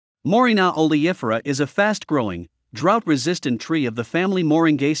Moringa oleifera is a fast-growing, drought-resistant tree of the family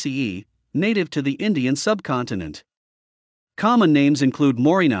Moringaceae, native to the Indian subcontinent. Common names include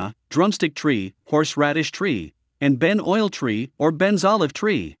moringa, drumstick tree, horseradish tree, and ben oil tree or benzolive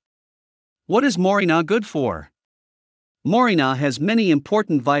tree. What is moringa good for? Moringa has many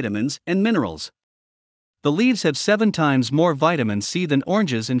important vitamins and minerals. The leaves have 7 times more vitamin C than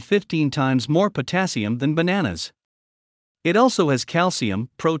oranges and 15 times more potassium than bananas. It also has calcium,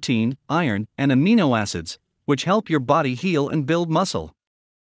 protein, iron, and amino acids, which help your body heal and build muscle.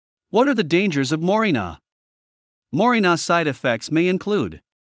 What are the dangers of moringa? Moringa side effects may include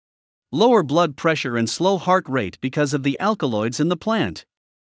lower blood pressure and slow heart rate because of the alkaloids in the plant,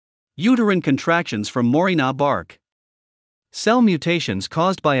 uterine contractions from moringa bark, cell mutations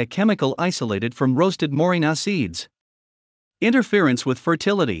caused by a chemical isolated from roasted moringa seeds, interference with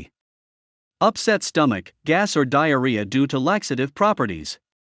fertility, upset stomach, gas or diarrhea due to laxative properties.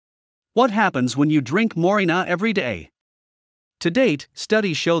 What happens when you drink moringa every day? To date,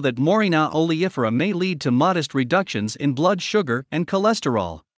 studies show that moringa oleifera may lead to modest reductions in blood sugar and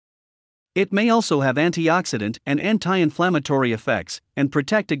cholesterol. It may also have antioxidant and anti-inflammatory effects and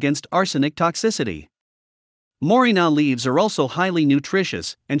protect against arsenic toxicity. Moringa leaves are also highly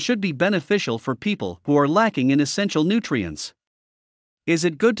nutritious and should be beneficial for people who are lacking in essential nutrients. Is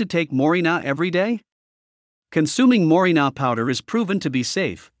it good to take moringa every day? Consuming moringa powder is proven to be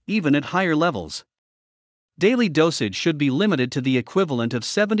safe, even at higher levels. Daily dosage should be limited to the equivalent of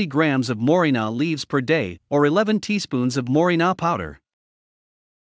 70 grams of moringa leaves per day or 11 teaspoons of moringa powder.